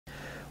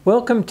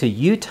Welcome to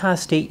Utah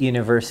State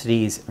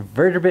University's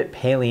Vertebrate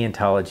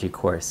Paleontology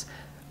course.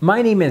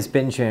 My name is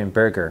Benjamin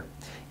Berger.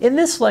 In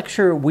this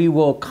lecture, we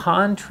will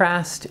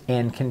contrast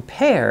and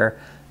compare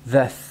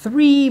the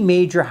three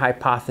major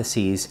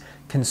hypotheses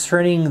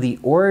concerning the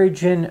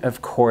origin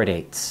of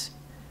chordates.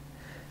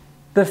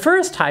 The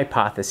first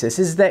hypothesis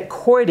is that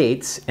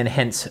chordates, and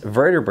hence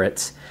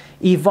vertebrates,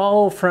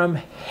 evolved from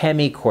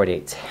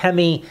hemichordates.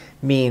 Hemi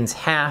means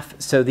half,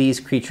 so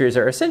these creatures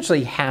are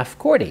essentially half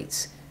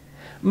chordates.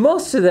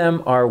 Most of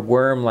them are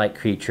worm-like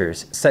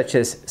creatures, such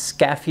as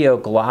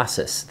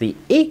Scaphioglossus, the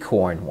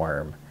acorn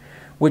worm,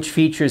 which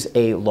features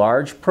a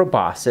large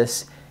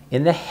proboscis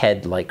in the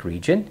head-like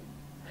region.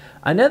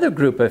 Another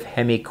group of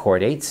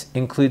hemichordates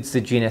includes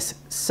the genus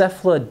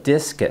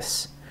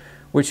Cephalodiscus,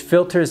 which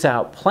filters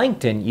out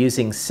plankton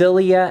using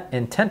cilia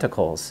and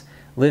tentacles,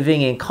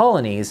 living in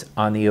colonies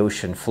on the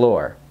ocean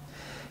floor.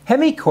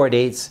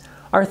 Hemichordates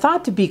are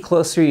thought to be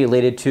closely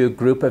related to a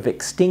group of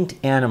extinct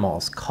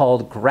animals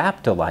called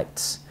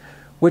graptolites,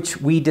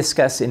 which we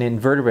discuss in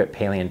invertebrate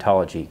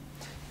paleontology.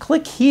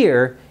 Click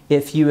here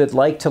if you would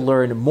like to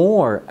learn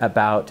more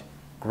about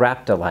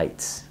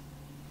graptolites.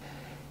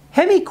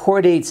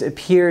 Hemichordates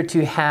appear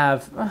to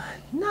have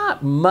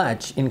not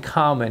much in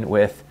common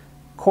with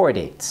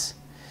chordates.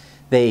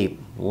 They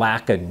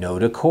lack a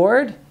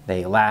notochord,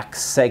 they lack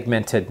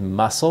segmented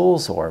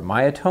muscles or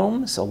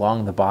myotomes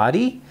along the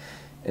body.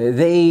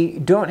 They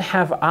don't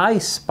have eye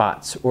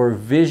spots or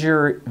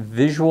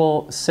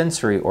visual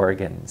sensory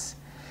organs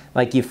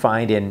like you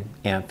find in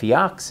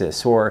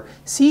Amphioxus or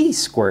sea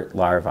squirt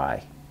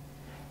larvae.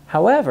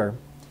 However,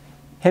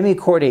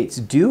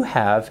 hemichordates do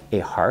have a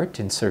heart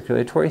and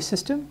circulatory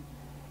system,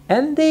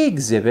 and they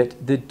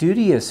exhibit the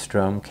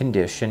deuterostrome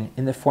condition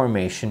in the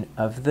formation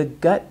of the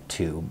gut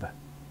tube.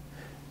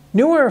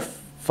 Newer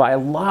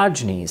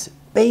phylogenies,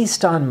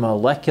 based on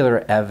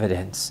molecular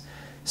evidence,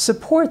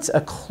 supports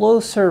a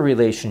closer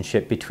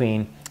relationship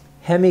between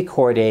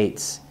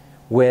hemichordates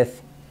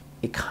with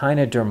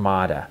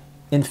echinodermata.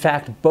 In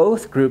fact,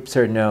 both groups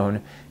are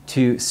known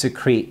to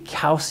secrete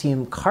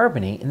calcium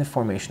carbonate in the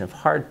formation of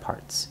hard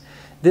parts.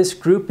 This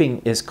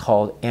grouping is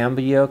called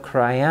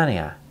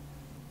amblyocryonia.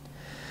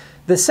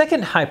 The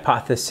second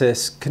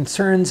hypothesis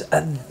concerns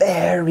a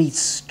very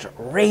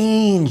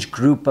strange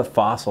group of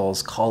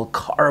fossils called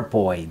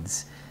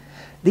carboids.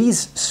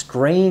 These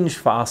strange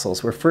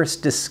fossils were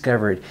first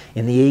discovered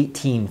in the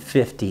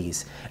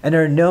 1850s and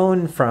are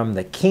known from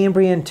the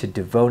Cambrian to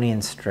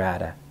Devonian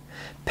strata.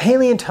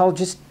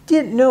 Paleontologists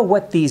didn't know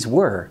what these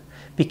were.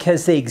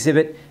 Because they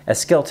exhibit a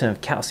skeleton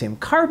of calcium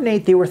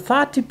carbonate, they were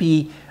thought to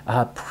be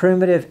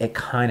primitive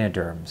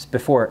echinoderms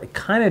before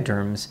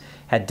echinoderms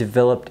had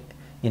developed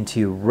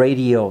into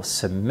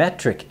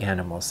radiosymmetric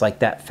animals like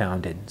that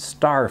found in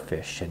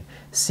starfish and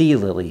sea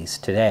lilies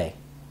today.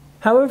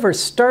 However,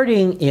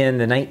 starting in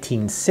the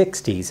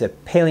 1960s, a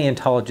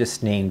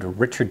paleontologist named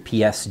Richard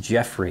P.S.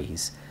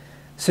 Jeffries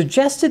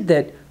suggested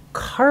that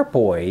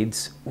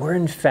carboids were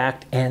in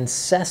fact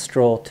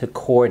ancestral to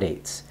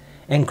chordates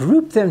and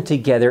grouped them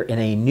together in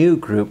a new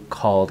group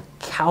called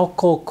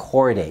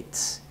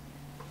Calcochordates.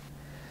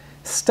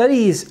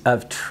 Studies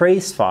of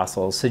trace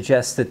fossils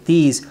suggest that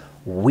these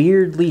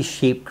weirdly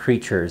shaped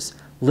creatures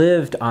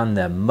lived on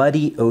the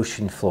muddy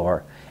ocean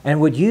floor and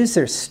would use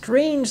their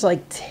strange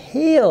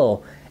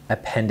tail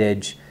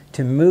appendage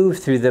to move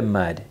through the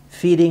mud,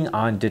 feeding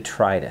on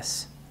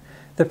detritus.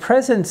 The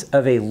presence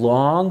of a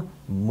long,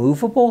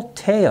 movable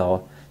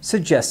tail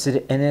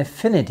suggested an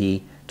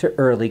affinity to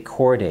early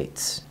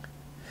chordates.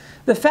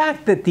 The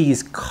fact that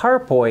these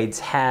carboids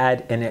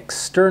had an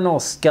external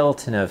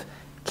skeleton of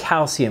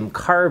calcium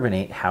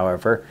carbonate,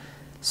 however,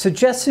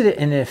 suggested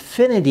an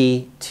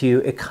affinity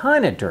to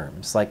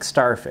echinoderms like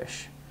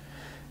starfish.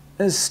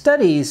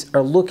 Studies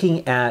are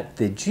looking at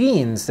the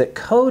genes that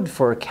code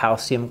for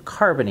calcium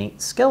carbonate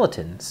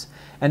skeletons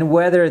and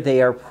whether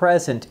they are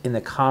present in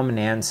the common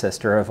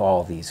ancestor of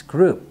all these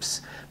groups,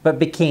 but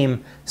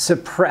became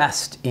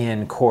suppressed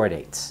in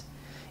chordates.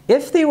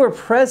 If they were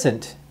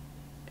present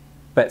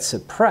but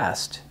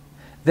suppressed,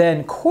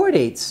 then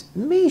chordates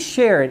may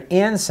share an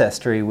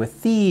ancestry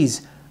with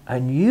these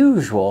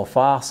unusual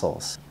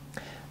fossils.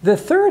 The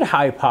third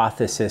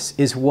hypothesis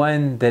is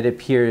one that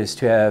appears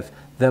to have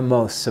the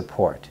most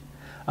support: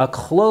 a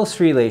close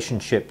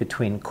relationship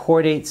between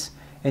chordates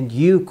and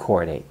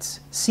euchordates,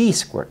 sea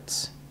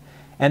squirts,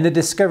 and the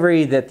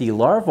discovery that the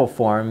larval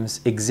forms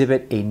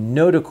exhibit a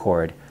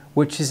notochord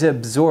which is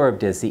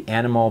absorbed as the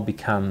animal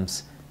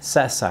becomes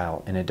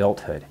sessile in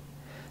adulthood,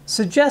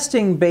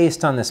 suggesting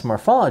based on this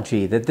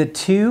morphology that the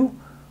two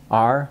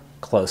are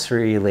closely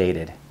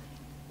related.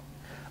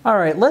 All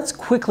right, let's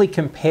quickly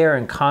compare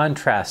and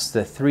contrast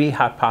the three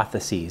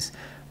hypotheses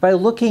by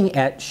looking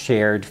at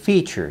shared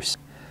features.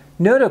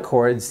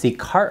 Notochords, the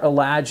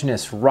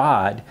cartilaginous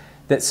rod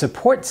that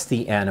supports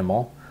the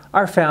animal,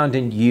 are found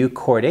in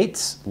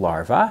euchordates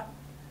larvae,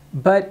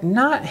 but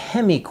not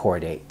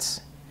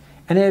hemichordates.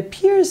 And it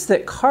appears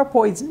that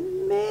carboids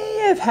may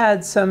have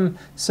had some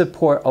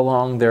support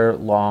along their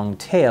long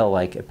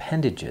tail-like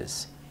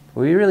appendages.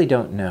 We really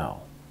don't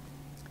know.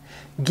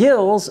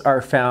 Gills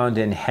are found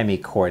in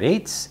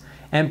Hemichordates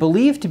and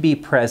believed to be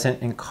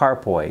present in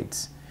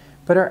Carpoids,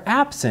 but are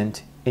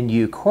absent in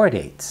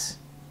Euchordates.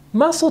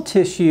 Muscle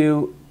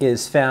tissue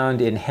is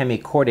found in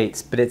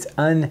Hemichordates, but it's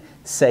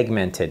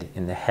unsegmented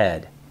in the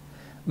head.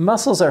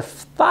 Muscles are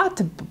thought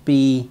to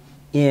be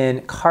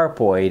in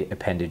Carpoid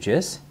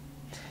appendages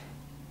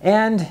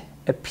and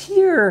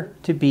appear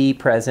to be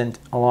present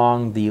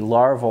along the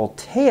larval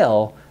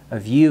tail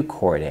of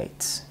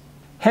Euchordates.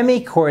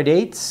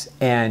 Hemichordates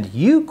and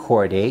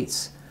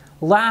Euchordates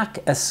lack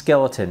a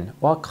skeleton,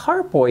 while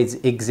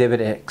Carpoids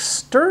exhibit an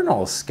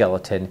external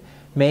skeleton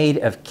made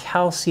of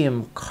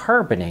calcium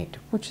carbonate,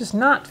 which is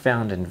not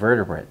found in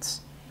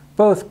vertebrates.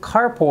 Both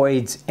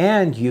Carpoids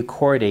and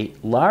Euchordate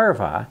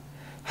larvae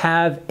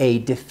have a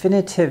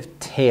definitive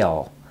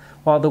tail,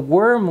 while the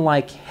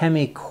worm-like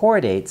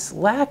Hemichordates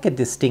lack a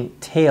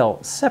distinct tail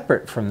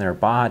separate from their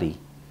body.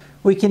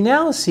 We can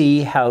now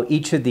see how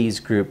each of these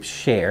groups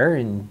share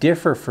and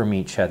differ from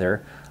each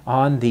other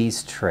on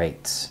these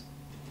traits.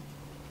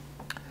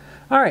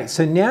 All right,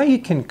 so now you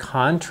can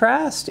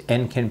contrast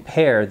and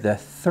compare the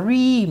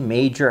three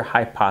major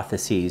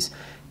hypotheses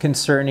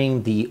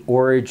concerning the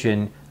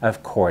origin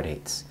of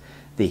chordates: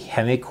 the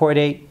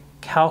Hemichordate,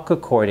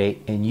 Calcochordate,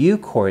 and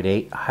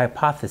Euchordate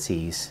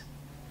hypotheses.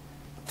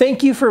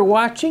 Thank you for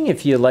watching.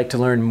 If you'd like to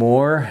learn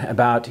more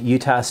about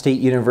Utah State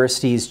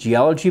University's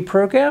geology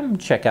program,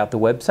 check out the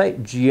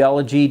website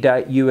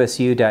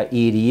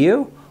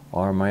geology.usu.edu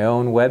or my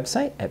own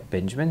website at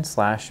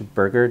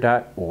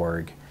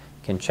benjamin-berger.org. You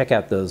can check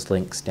out those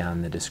links down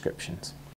in the descriptions.